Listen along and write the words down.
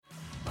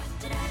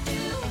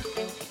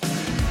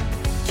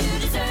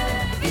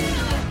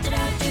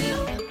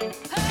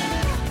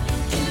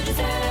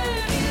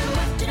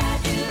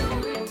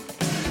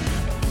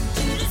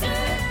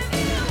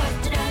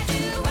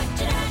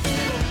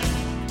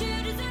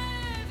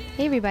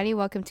Hey everybody,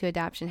 welcome to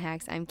Adoption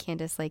Hacks. I'm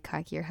Candace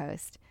Laycock, your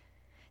host.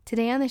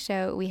 Today on the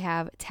show, we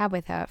have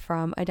Tabitha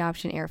from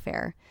Adoption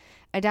Airfare.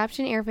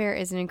 Adoption Airfare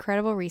is an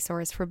incredible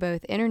resource for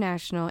both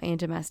international and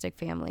domestic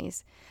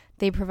families.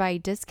 They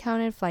provide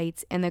discounted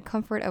flights and the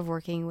comfort of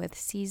working with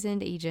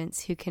seasoned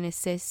agents who can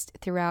assist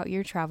throughout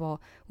your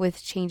travel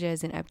with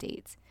changes and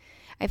updates.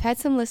 I've had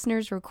some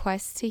listeners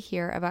request to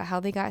hear about how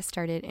they got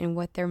started and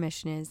what their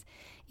mission is.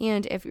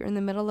 And if you're in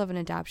the middle of an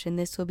adoption,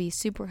 this will be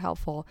super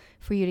helpful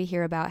for you to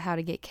hear about how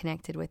to get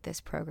connected with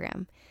this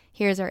program.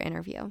 Here's our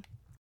interview. All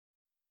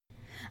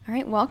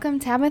right, welcome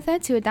Tabitha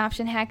to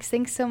Adoption Hacks.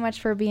 Thanks so much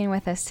for being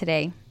with us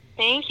today.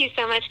 Thank you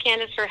so much,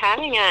 Candace, for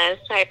having us.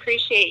 I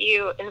appreciate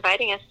you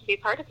inviting us to be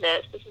part of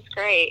this. This is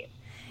great.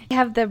 I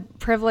have the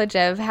privilege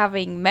of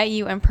having met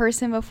you in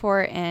person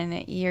before,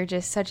 and you're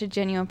just such a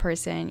genuine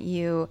person.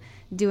 You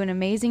do an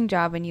amazing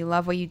job, and you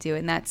love what you do,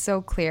 and that's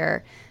so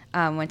clear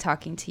when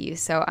talking to you.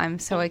 So I'm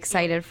so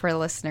excited for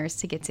listeners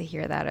to get to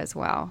hear that as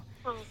well.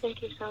 Oh,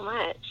 thank you so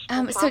much.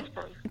 So awesome.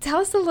 Tell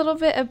us a little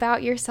bit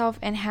about yourself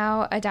and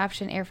how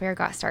Adoption Airfare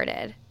got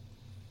started.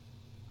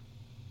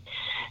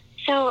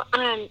 So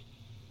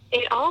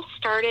it all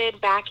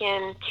started back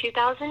in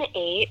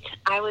 2008.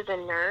 I was a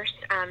nurse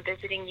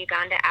visiting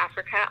Uganda,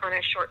 Africa on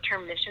a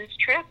short-term missions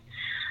trip.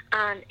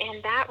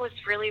 And that was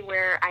really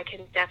where I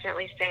can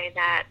definitely say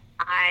that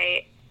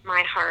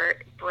my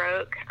heart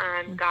broke.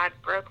 God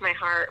broke my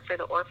heart for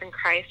the orphan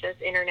crisis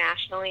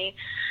internationally.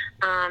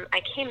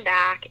 I came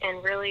back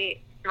and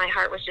really my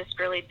heart was just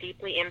really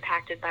deeply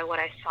impacted by what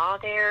I saw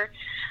there.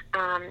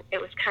 It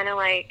was kind of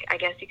like, I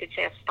guess you could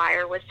say, a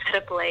fire was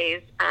set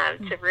ablaze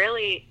to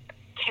really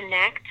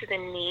connect to the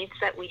needs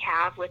that we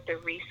have with the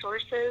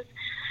resources,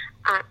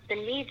 the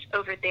needs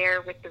over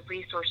there with the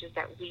resources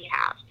that we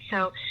have.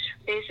 So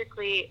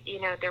basically,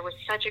 there was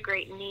such a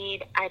great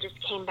need. I just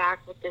came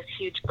back with this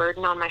huge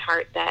burden on my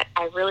heart that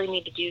I really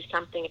need to do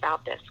something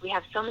about this. We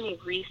have so many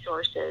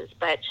resources,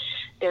 but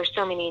there's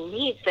so many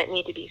needs that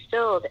need to be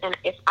filled. And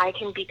if I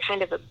can be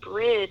kind of a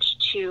bridge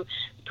to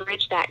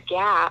bridge that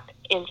gap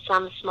in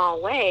some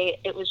small way,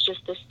 it was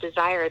just this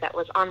desire that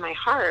was on my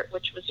heart,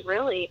 which was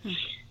really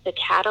the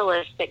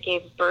catalyst that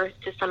gave birth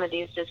to some of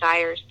these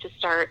desires to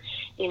start,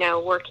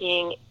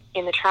 working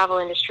in the travel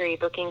industry,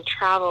 booking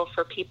travel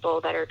for people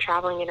that are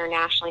traveling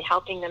internationally,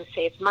 helping them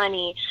save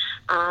money,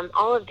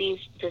 all of these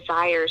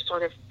desires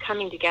sort of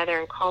coming together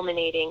and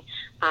culminating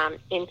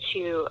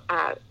into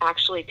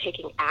actually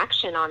taking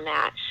action on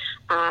that.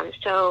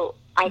 So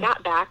I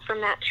got back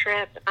from that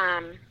trip.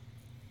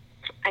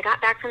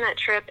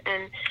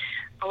 And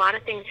a lot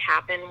of things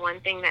happened.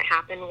 One thing that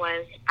happened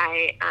was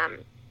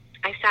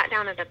I sat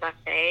down at a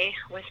buffet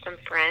with some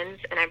friends,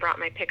 and I brought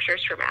my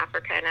pictures from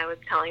Africa, and I was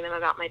telling them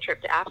about my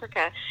trip to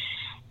Africa.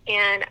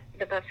 And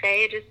the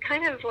buffet just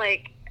kind of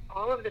like,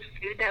 all of the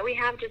food that we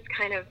have just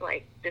kind of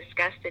like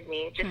disgusted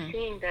me, just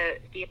seeing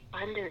the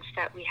abundance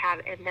that we have.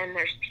 And then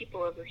there's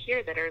people over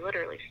here that are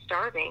literally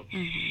starving.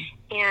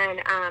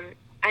 And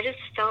I just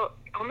felt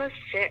almost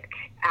sick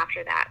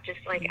after that, just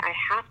like I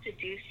have to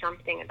do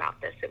something about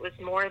this. It was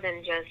more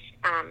than just,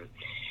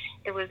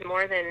 it was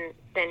more than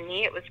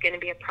me. It was going to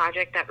be a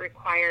project that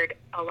required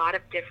a lot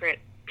of different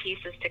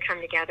pieces to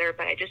come together,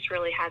 but I just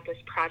really had this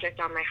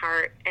project on my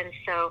heart. And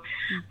so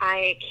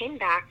I came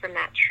back from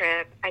that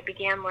trip. I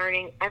began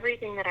learning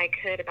everything that I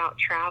could about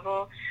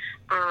travel.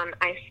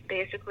 I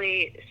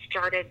basically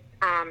started,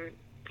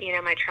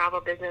 my travel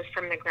business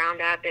from the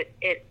ground up.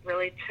 It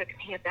really took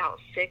me about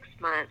 6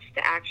 months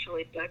to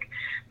actually book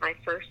my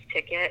first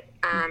ticket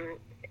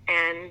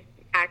and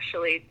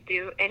actually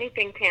do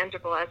anything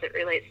tangible as it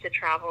relates to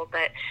travel.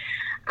 But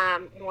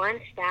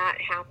once that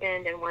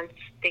happened and once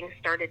things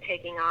started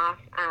taking off,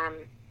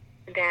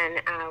 then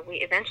we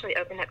eventually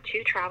opened up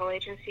 2 travel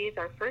agencies.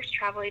 Our first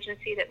travel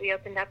agency that we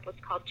opened up was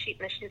called Cheap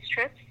Missions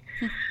Trips.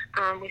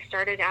 We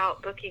started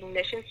out booking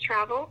missions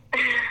travel,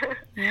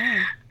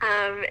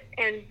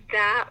 and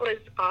that was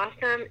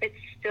awesome. It's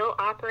still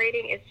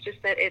operating. It's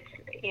just that it's,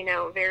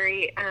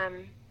 very,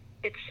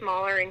 it's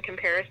smaller in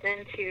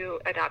comparison to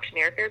Adoption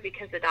Airfare,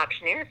 because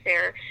Adoption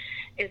Airfare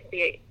is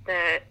the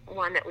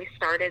one that we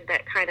started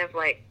that kind of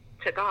like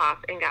took off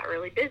and got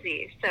really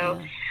busy. So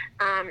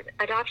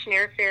Adoption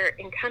Airfare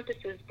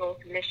encompasses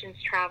both missions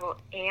travel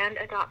and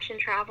adoption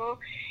travel.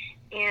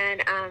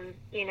 And,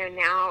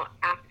 now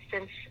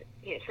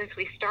since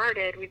we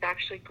started, we've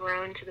actually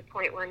grown to the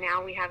point where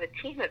now we have a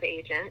team of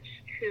agents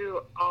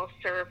who all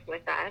serve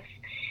with us,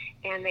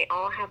 and they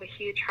all have a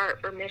huge heart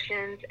for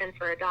missions and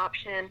for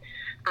adoption.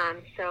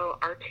 So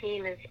our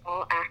team is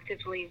all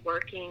actively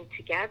working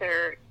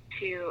together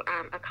to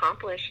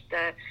accomplish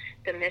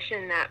the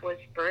mission that was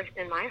birthed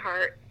in my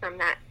heart from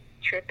that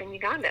trip in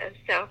Uganda.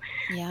 So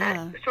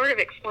that sort of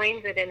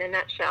explains it in a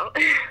nutshell.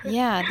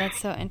 Yeah, that's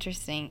so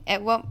interesting.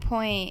 At what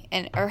point,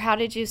 or how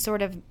did you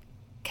sort of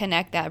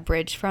connect that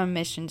bridge from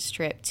mission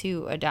trip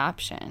to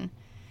adoption?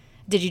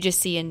 Did you just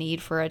see a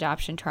need for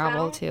adoption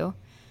travel too?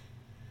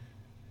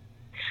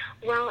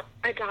 Well,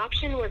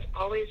 adoption was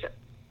always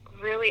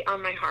really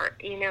on my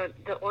heart.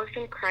 The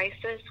orphan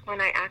crisis, when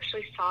I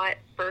actually saw it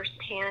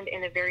firsthand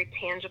in a very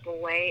tangible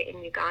way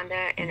in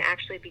Uganda and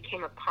actually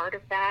became a part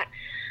of that,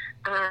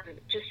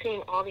 just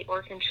seeing all the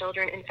orphan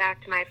children. In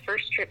fact, my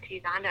first trip to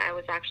Uganda, I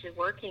was actually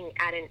working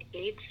at an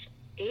AIDS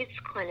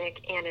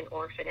clinic and an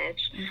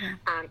orphanage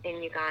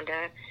in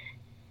Uganda.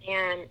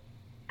 And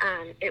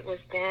it was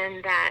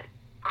then that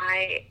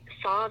I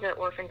saw the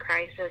orphan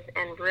crisis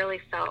and really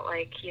felt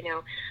like,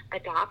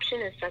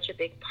 adoption is such a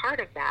big part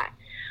of that.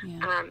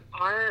 Yeah.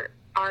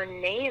 Our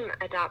name,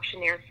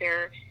 Adoption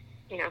Airfare,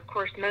 of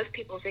course, most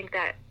people think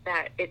that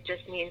it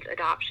just means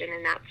adoption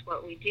and that's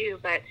what we do,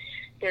 but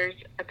there's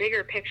a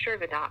bigger picture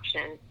of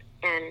adoption,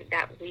 and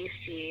that we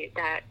see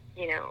that,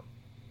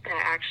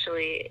 that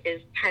actually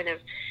is kind of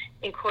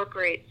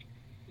incorporates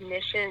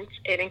missions.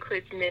 It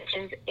includes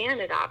missions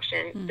and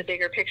adoption, the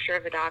bigger picture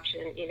of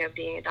adoption,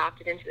 being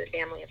adopted into the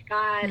family of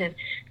God, and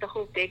the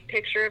whole big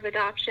picture of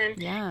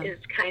adoption is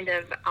kind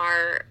of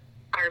our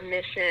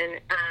mission,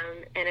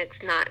 and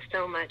it's not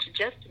so much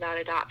just about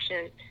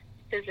adoption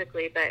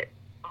physically, but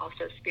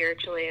also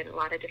spiritually, and a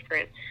lot of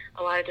different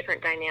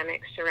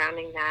dynamics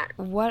surrounding that.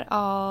 What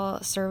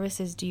all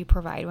services do you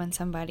provide when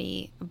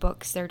somebody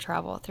books their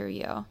travel through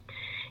you?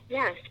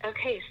 Yes.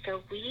 Okay.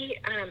 So we,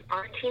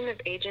 our team of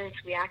agents,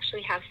 we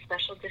actually have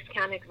special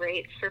discounted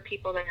rates for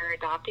people that are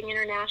adopting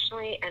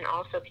internationally, and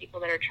also people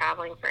that are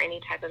traveling for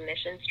any type of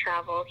missions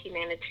travel,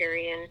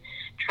 humanitarian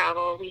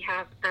travel. We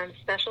have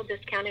special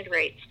discounted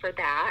rates for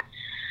that.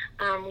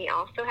 We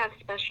also have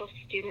special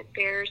student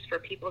fares for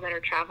people that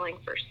are traveling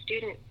for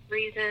student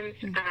reasons.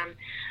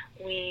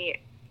 We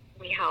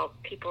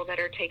help people that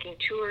are taking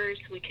tours.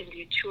 We can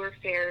do tour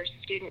fares,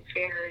 student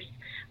fares,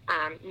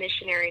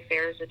 missionary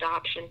fares,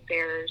 adoption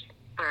fares,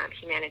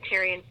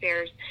 humanitarian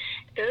fares.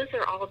 Those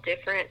are all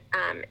different,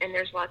 and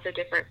there's lots of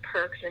different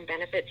perks and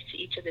benefits to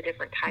each of the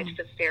different types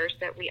of fares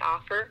that we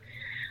offer.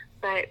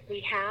 But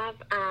we have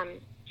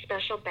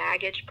special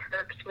baggage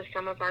perks with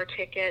some of our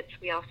tickets.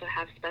 We also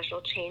have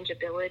special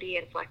changeability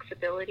and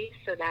flexibility,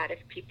 so that if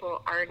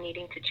people are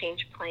needing to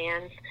change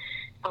plans,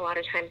 a lot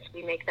of times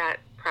we make that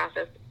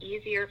process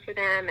easier for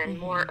them and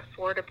more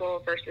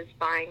affordable versus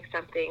buying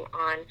something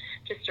on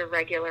just a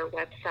regular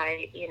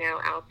website,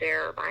 out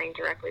there, or buying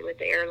directly with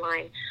the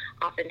airline.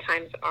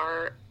 Oftentimes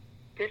our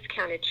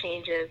discounted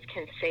changes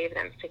can save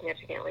them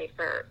significantly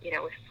for,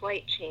 with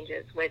flight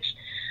changes, which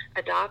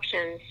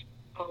adoptions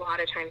a lot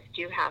of times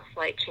do have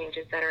flight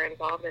changes that are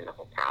involved in the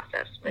whole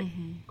process, with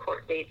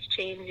court dates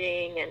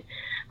changing and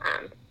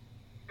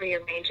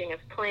rearranging of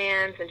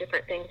plans and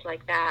different things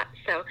like that.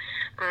 So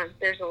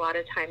there's a lot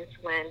of times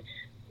when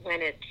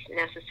it's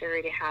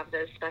necessary to have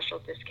those special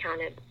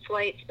discounted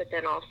flights, but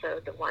then also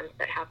the ones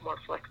that have more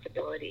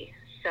flexibility.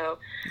 So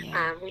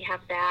we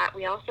have that.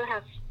 We also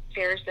have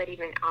fares that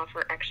even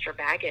offer extra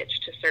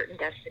baggage to certain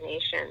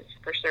destinations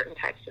for certain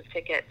types of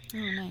tickets. Oh,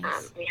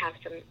 nice. We have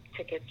some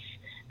tickets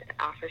that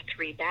offer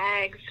 3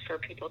 bags for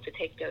people to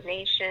take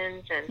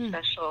donations and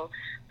special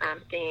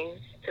things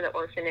to the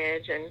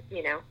orphanage and,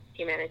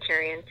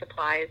 humanitarian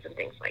supplies and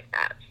things like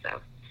that. So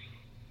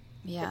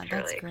it's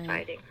really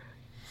exciting.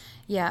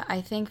 Yeah,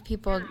 I think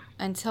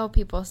until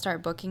people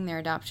start booking their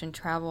adoption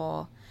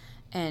travel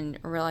and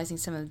realizing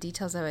some of the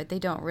details of it, they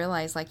don't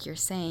realize, like you're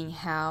saying,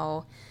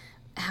 how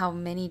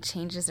many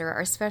changes there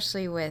are,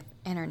 especially with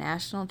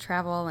international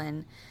travel,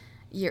 and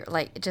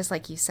just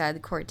like you said, the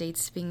court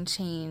dates being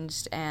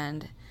changed,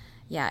 and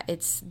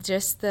it's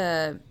just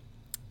the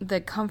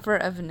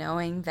comfort of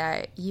knowing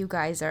that you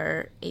guys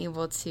are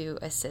able to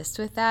assist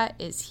with that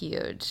is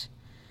huge,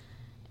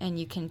 and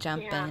you can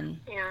jump in.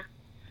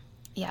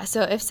 Yeah,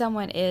 so if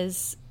someone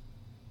is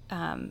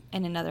in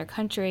another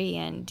country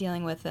and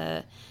dealing with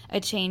a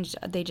change,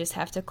 they just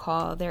have to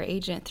call their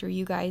agent through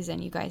you guys,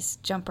 and you guys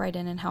jump right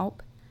in and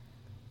help?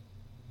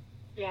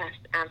 Yes,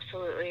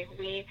 absolutely.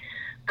 We,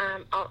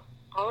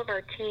 all of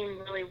our team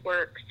really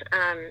works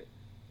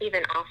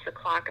even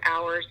off-the-clock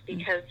hours,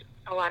 because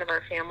a lot of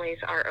our families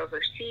are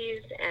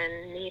overseas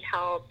and need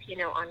help,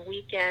 on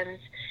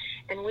weekends.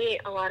 And we,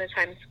 a lot of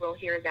times, will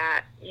hear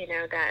that,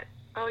 that,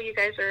 oh, you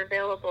guys are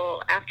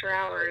available after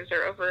hours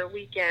or over a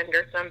weekend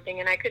or something,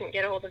 and I couldn't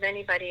get a hold of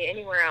anybody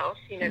anywhere else,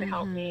 to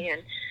help me.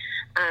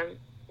 And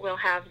we'll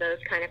have those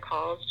kind of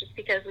calls, just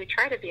because we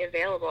try to be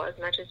available as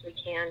much as we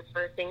can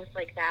for things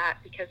like that,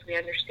 because we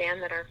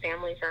understand that our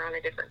families are on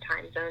a different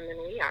time zone than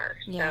we are.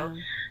 So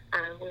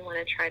we want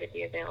to try to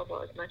be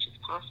available as much as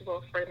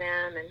possible for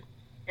them,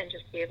 and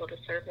just be able to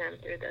serve them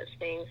through those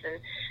things. And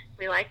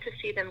we like to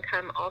see them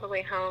come all the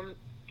way home,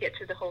 get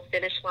to the whole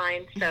finish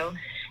line. So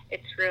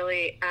it's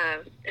really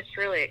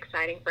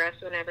exciting for us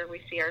whenever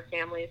we see our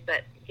families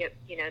that get,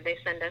 they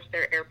send us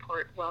their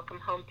airport welcome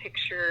home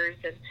pictures,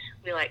 and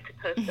we like to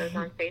post those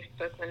on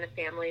Facebook when the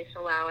families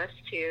allow us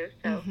to.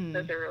 So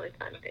those are really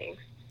fun things.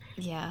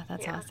 Yeah,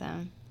 that's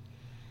awesome.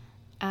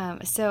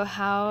 So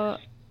how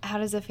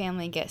does a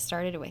family get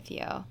started with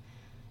you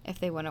if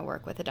they want to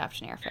work with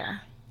Adoption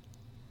Airfare?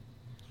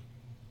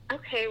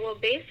 Okay, well,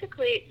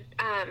 basically,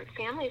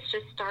 families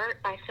just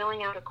start by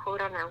filling out a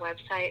quote on our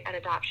website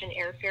at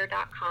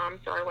adoptionairfare.com.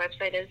 So our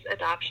website is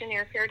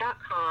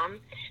adoptionairfare.com,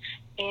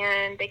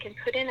 and they can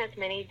put in as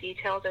many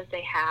details as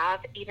they have,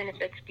 even if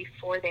it's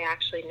before they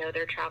actually know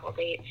their travel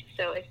dates.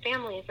 So if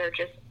families are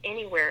just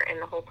anywhere in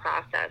the whole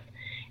process,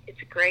 it's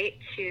great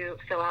to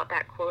fill out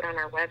that quote on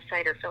our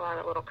website or fill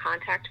out a little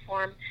contact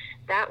form.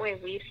 That way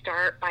we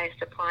start by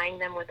supplying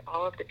them with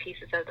all of the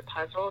pieces of the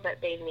puzzle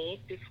that they need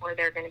before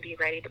they're going to be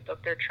ready to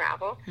book their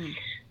travel.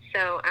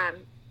 So,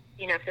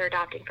 if they're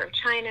adopting from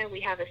China,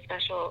 we have a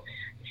special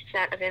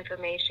set of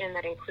information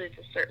that includes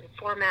a certain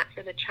format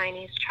for the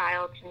Chinese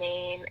child's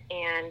name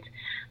and,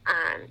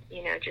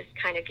 just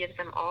kind of gives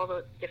them all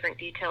the different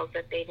details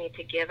that they need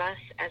to give us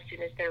as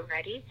soon as they're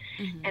ready.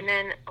 And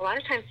then a lot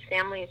of times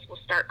families will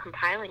start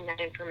compiling that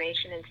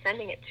information and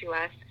sending it to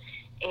us,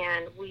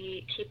 and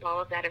we keep all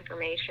of that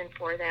information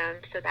for them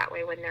so that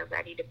way when they're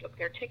ready to book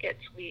their tickets,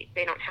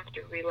 they don't have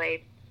to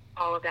relay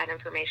all of that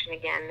information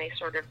again. They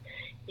sort of,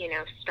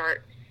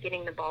 start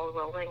getting the ball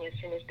rolling as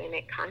soon as they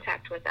make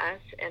contact with us,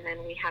 and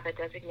then we have a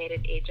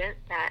designated agent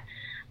that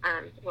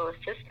will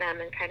assist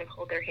them and kind of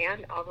hold their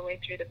hand all the way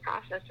through the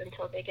process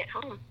until they get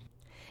home.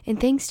 And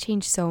things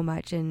change so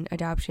much in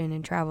adoption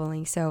and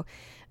traveling, so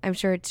I'm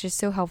sure it's just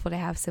so helpful to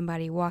have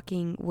somebody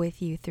walking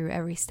with you through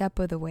every step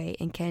of the way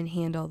and can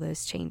handle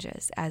those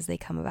changes as they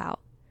come about.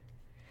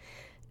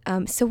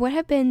 So what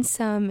have been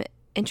some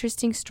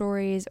interesting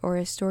stories or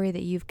a story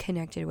that you've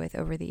connected with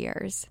over the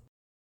years?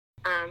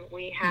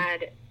 We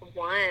had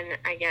one,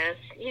 I guess,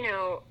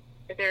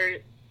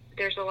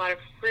 there's a lot of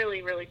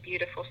really, really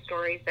beautiful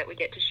stories that we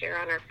get to share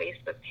on our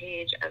Facebook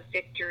page of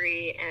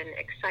victory and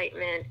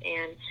excitement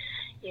and,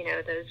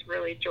 those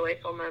really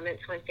joyful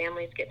moments when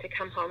families get to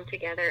come home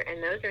together.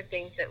 And those are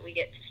things that we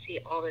get to see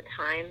all the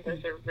time.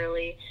 Those are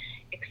really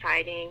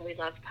exciting. We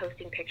love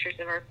posting pictures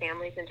of our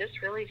families and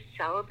just really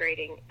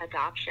celebrating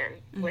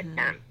adoption with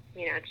them.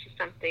 It's just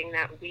something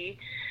that we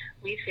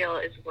feel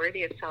is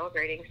worthy of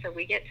celebrating. So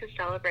we get to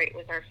celebrate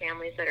with our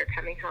families that are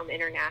coming home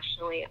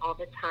internationally all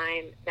the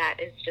time. That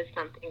is just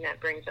something that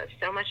brings us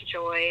so much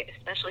joy,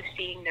 especially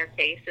seeing their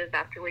faces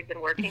after we've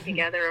been working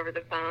together over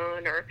the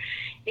phone or,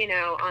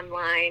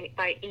 online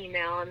by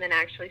email, and then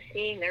actually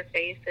seeing their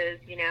faces.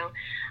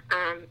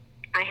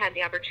 I had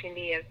the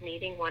opportunity of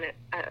meeting one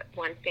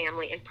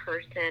family in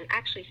person,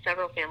 actually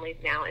several families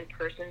now in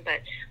person,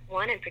 but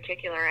one in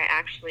particular, I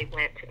actually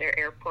went to their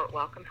airport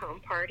welcome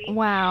home party.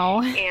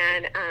 Wow.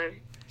 And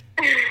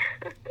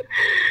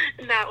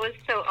that was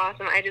so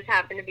awesome. I just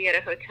happened to be at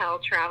a hotel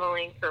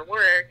traveling for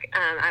work.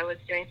 I was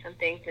doing some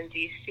things in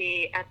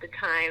D.C. at the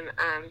time,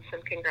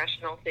 some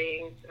congressional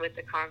things with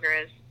the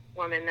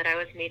Congresswoman that I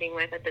was meeting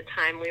with at the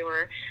time. We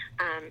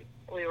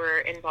were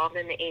involved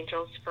in the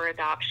Angels for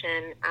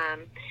Adoption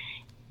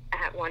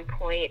at one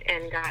point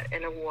and got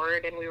an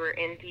award, and we were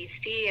in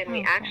D.C. and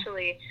we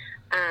actually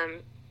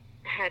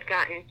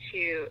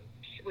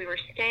we were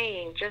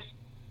staying just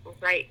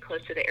right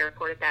close to the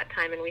airport at that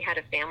time, and we had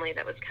a family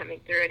that was coming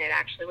through, and it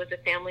actually was a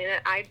family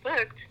that I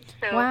booked.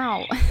 So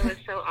wow. It was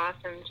so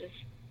awesome just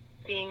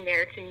being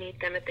there to meet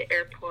them at the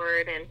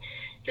airport and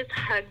just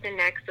hug the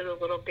necks of the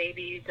little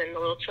babies and the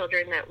little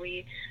children that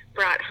we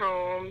brought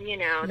home.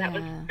 That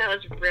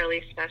was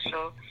really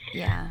special.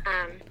 Yeah.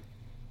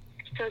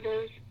 So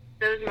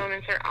those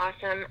moments are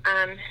awesome.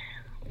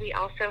 We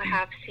also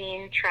have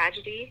seen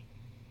tragedy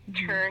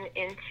turn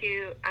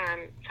into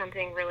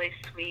something really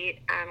sweet.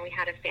 We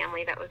had a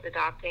family that was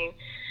adopting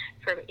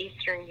from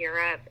Eastern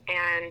Europe,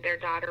 and their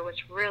daughter was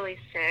really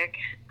sick,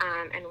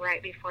 and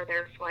right before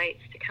their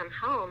flights to come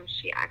home,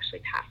 she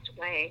actually passed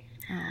away.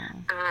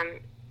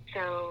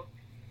 So,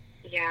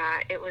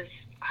 yeah, it was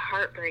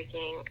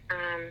heartbreaking,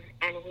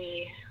 and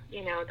we,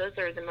 those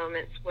are the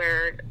moments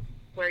where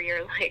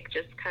you're like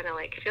just kind of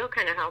like feel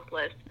kind of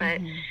helpless,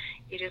 but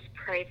you just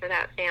pray for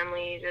that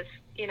family, you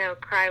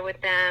just cry with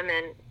them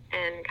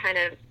and kind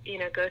of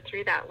go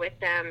through that with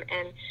them.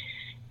 And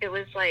it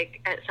was like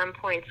at some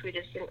points we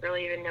just didn't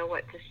really even know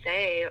what to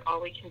say.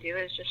 All we can do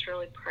is just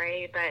really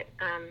pray. But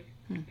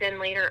then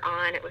later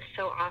on, it was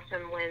so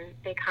awesome when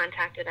they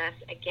contacted us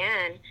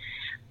again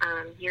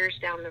years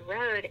down the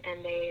road,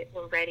 and they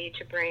were ready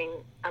to bring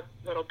a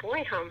little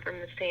boy home from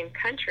the same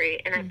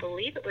country, and I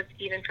believe it was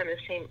even from the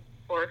same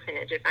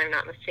orphanage, if I'm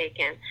not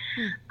mistaken,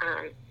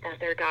 that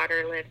their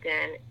daughter lived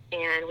in,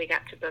 and we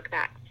got to book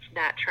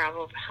that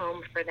travel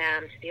home for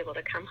them to be able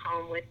to come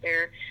home with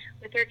their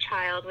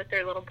child, with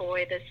their little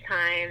boy this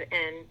time,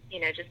 and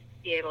just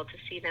be able to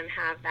see them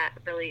have that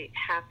really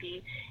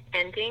happy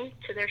ending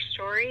to their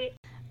story.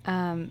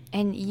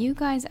 And you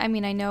guys, I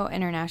mean, I know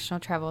international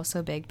travel is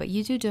so big, but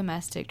you do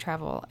domestic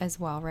travel as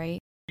well, right?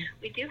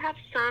 We do have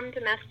some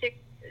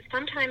domestic,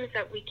 sometimes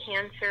that we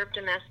can serve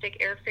domestic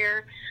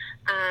airfare,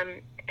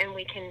 and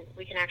we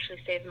can actually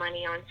save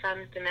money on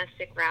some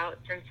domestic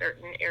routes and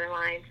certain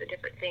airlines and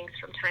different things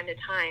from time to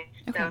time.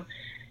 Okay. So,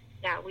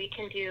 we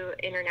can do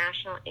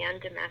international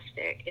and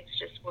domestic. It's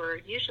just we're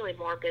usually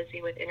more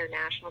busy with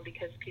international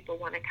because people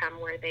want to come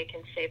where they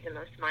can save the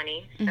most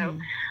money. So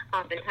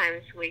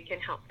oftentimes we can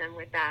help them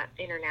with that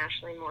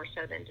internationally more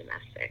so than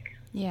domestic.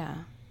 Yeah,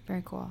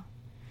 very cool.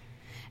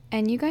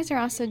 And you guys are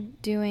also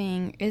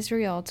doing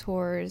Israel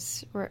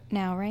tours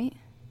now, right?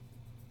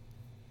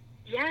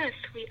 Yes,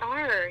 we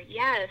are.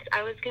 Yes,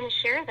 I was going to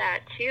share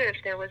that too if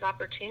there was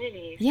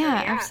opportunity. Yeah,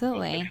 so,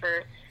 absolutely. Thank you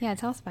for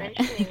tell us about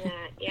mentioning it.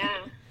 that. Yeah.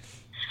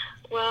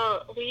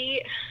 Well,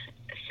 we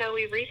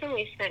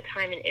recently spent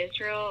time in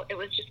Israel. It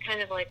was just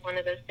kind of like one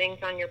of those things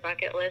on your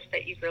bucket list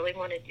that you really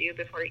want to do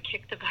before you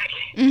kick the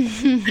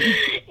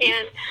bucket.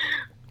 And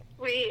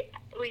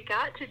we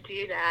got to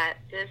do that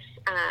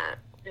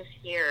this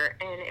year,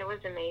 and it was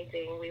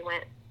amazing. We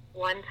went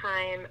one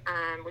time.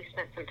 We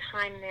spent some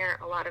time there.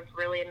 A lot of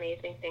really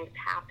amazing things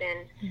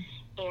happened,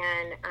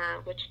 and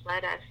which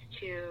led us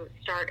to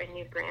start a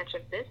new branch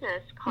of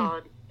business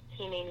called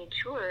Hineni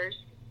Tours,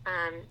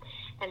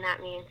 and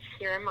that means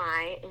 "Here am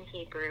I" in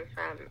Hebrew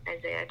from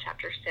Isaiah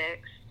chapter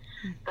 6.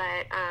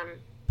 But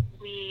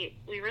we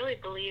really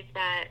believe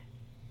that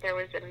there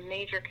was a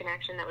major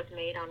connection that was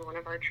made on one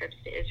of our trips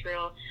to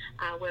Israel,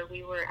 where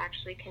we were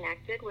actually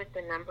connected with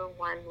the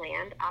 #1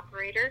 land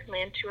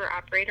tour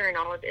operator in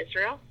all of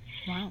Israel.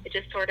 Wow. It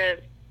just sort of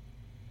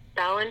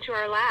fell into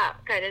our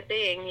lap kind of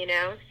thing,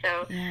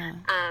 So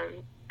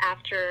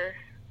after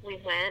we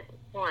went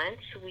once,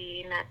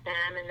 we met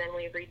them, and then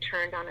we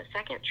returned on a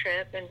second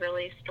trip and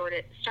really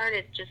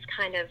started just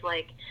kind of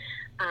like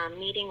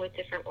meeting with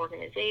different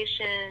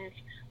organizations.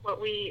 What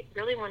we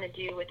really want to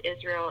do with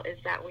Israel is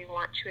that we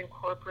want to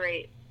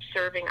incorporate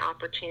serving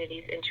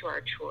opportunities into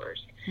our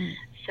tours.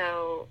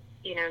 So,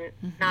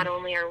 not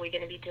only are we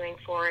going to be doing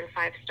 4- and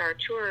 5-star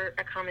tour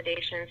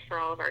accommodations for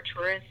all of our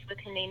tourists with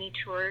Hineni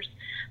Tours,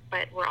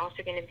 but we're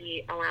also going to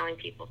be allowing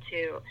people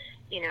to,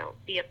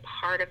 be a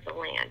part of the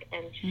land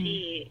and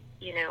see,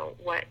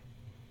 what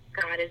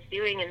God is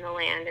doing in the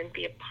land and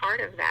be a part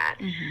of that.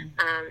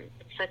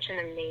 Such an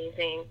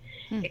amazing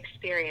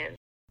experience.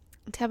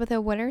 Tabitha,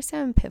 what are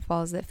some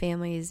pitfalls that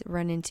families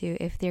run into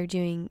if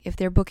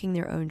they're booking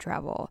their own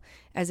travel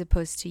as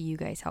opposed to you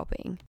guys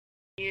helping?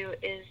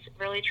 Is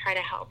really try to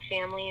help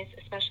families,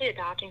 especially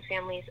adopting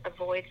families,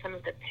 avoid some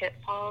of the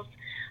pitfalls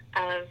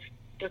of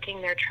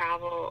booking their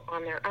travel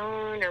on their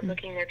own or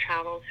booking their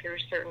travel through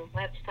certain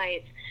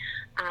websites.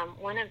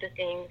 One of the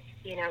things,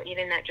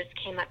 even that just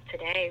came up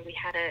today, we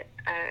had a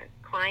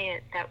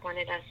client that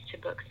wanted us to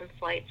book some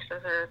flights for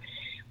her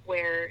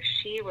where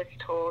she was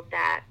told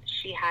that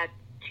she had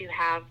to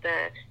have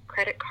the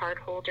credit card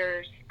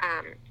holder's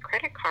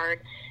credit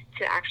card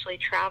to actually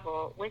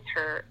travel with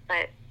her,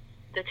 but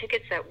the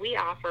tickets that we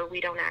offer, we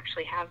don't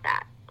actually have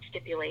that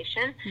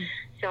stipulation.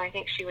 So I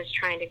think she was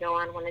trying to go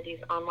on one of these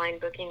online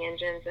booking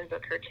engines and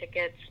book her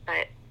tickets,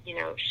 but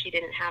she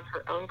didn't have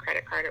her own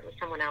credit card. It was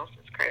someone else's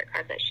credit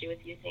card that she was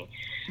using.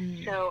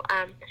 So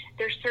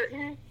there's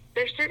certain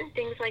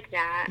things like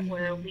that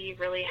where we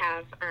really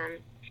have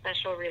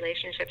special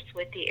relationships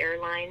with the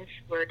airlines.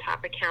 We're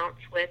top accounts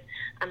with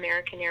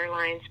American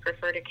Airlines,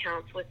 preferred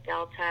accounts with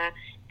Delta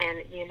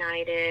and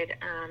United,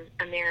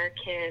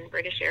 American,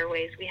 British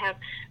Airways. We have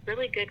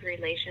really good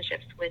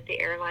relationships with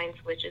the airlines,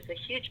 which is a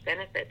huge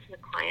benefit to the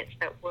clients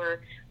that we're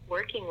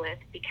working with,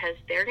 because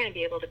they're going to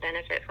be able to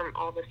benefit from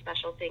all the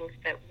special things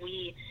that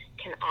we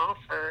can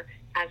offer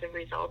as a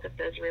result of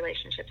those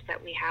relationships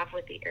that we have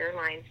with the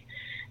airlines.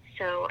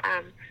 So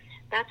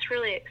that's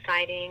really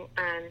exciting.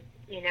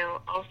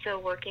 Also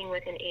working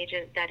with an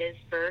agent that is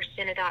versed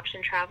in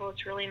adoption travel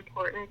is really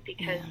important,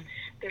 because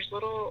there's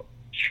little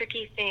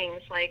tricky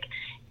things like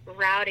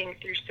routing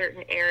through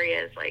certain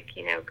areas, like,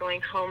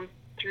 going home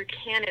through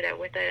Canada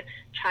with a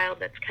child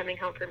that's coming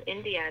home from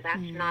India.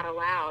 That's not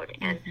allowed.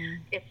 And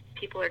if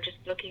people are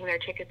just booking their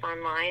tickets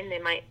online, they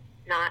might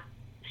not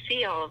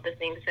see all of the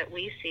things that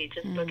we see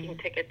just booking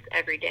tickets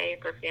every day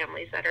for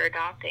families that are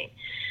adopting.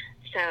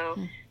 So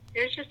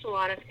there's just a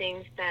lot of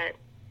things that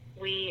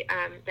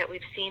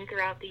we've seen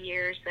throughout the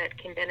years that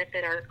can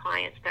benefit our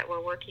clients that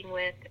we're working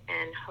with,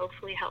 and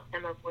hopefully help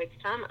them avoid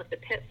some of the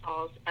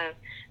pitfalls of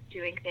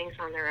doing things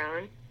on their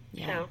own.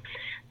 So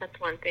that's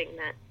one thing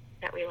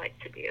that we like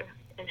to do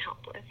and help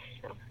with.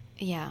 So.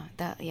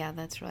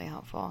 That's really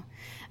helpful.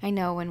 I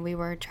know when we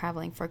were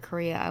traveling for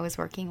Korea, I was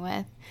working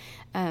with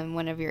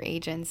one of your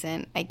agents,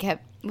 and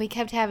we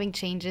kept having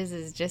changes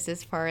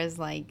as far as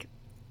like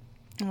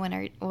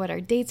what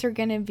our dates are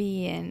going to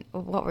be and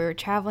what we were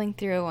traveling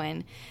through,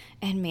 and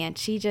man,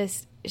 she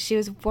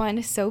was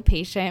one, so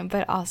patient,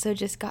 but also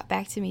just got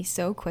back to me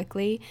so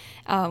quickly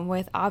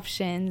with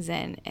options,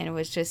 and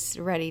was just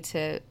ready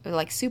to,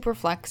 like, super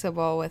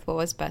flexible with what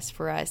was best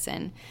for us,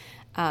 and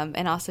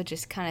also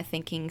just kind of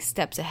thinking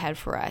steps ahead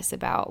for us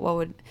about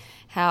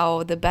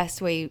how the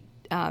best way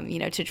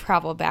to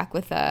travel back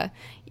with a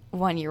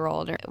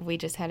 1-year-old. We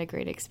just had a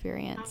great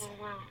experience. Oh,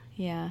 wow.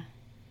 Yeah.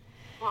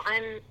 Well,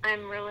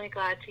 I'm really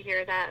glad to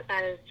hear that.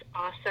 That is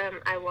awesome.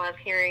 I love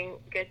hearing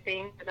good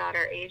things about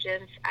our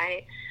agents.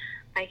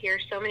 I hear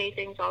so many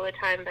things all the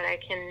time, but I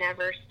can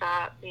never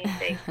stop being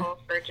thankful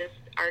for just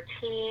our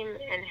team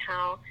and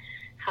how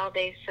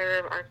they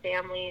serve our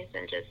families,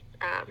 and just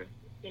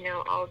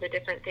all the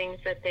different things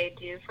that they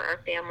do for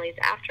our families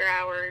after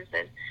hours,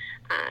 and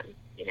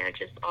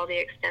just all the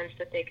extents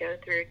that they go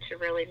through to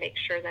really make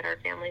sure that our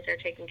families are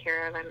taken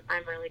care of.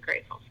 I'm really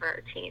grateful for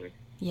our team.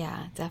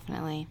 Yeah,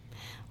 definitely.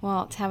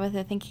 Well,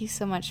 Tabitha, thank you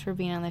so much for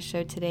being on the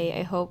show today.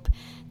 I hope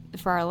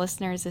for our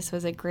listeners this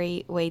was a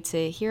great way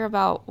to hear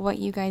about what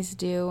you guys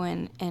do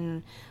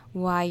and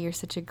why you're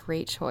such a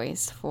great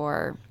choice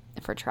for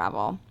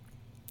travel.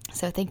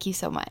 So thank you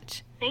so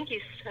much. Thank you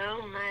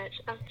so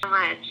much.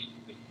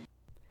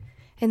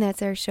 And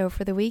that's our show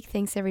for the week.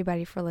 Thanks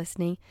everybody for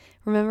listening.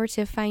 Remember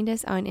to find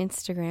us on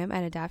Instagram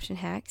at Adoption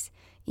Hacks,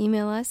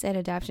 email us at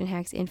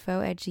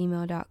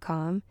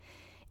adoptionhacksinfo@gmail.com,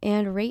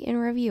 and rate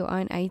and review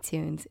on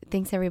iTunes.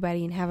 Thanks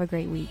everybody, and have a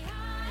great week.